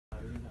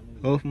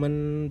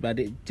Hoffman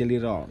Batik jelly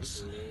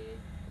rolls.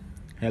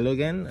 Hello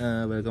again,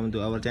 welcome to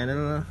our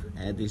channel.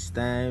 At this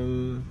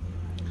time,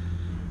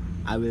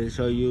 I will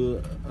show you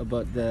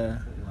about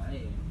the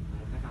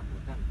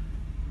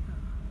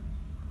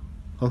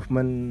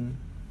Hoffman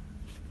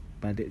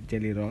Batik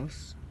jelly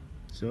rolls.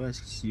 So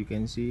as you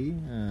can see,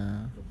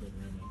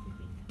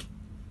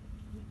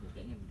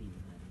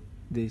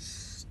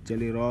 this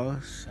jelly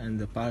rolls and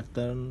the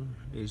pattern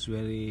is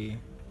very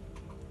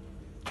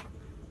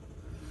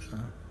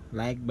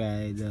liked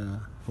by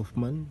the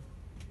Hoffman.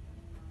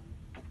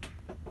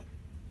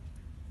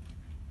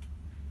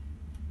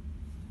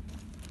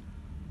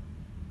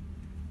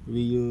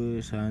 We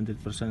use 100%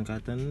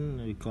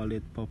 cotton. We call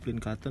it poplin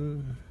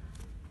cotton,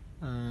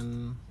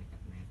 and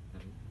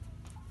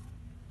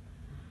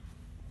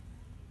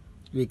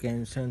we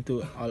can send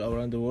to all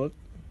around the world.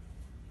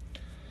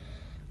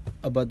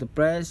 About the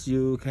price,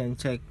 you can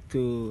check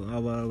to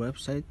our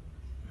website,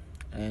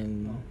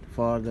 and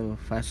for the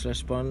fast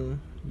response,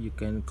 you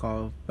can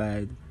call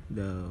by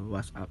the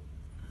WhatsApp.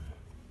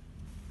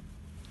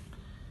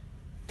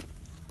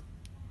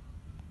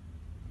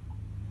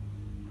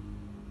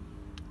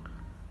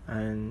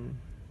 And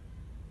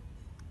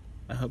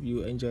I hope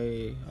you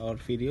enjoy our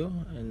video,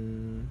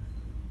 and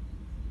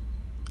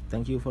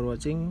thank you for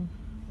watching,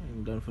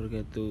 and don't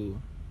forget to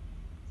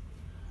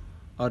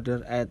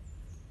order at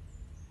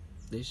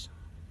this,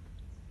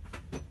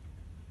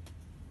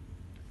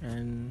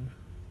 and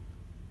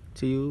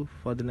see you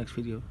for the next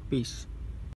video. Peace.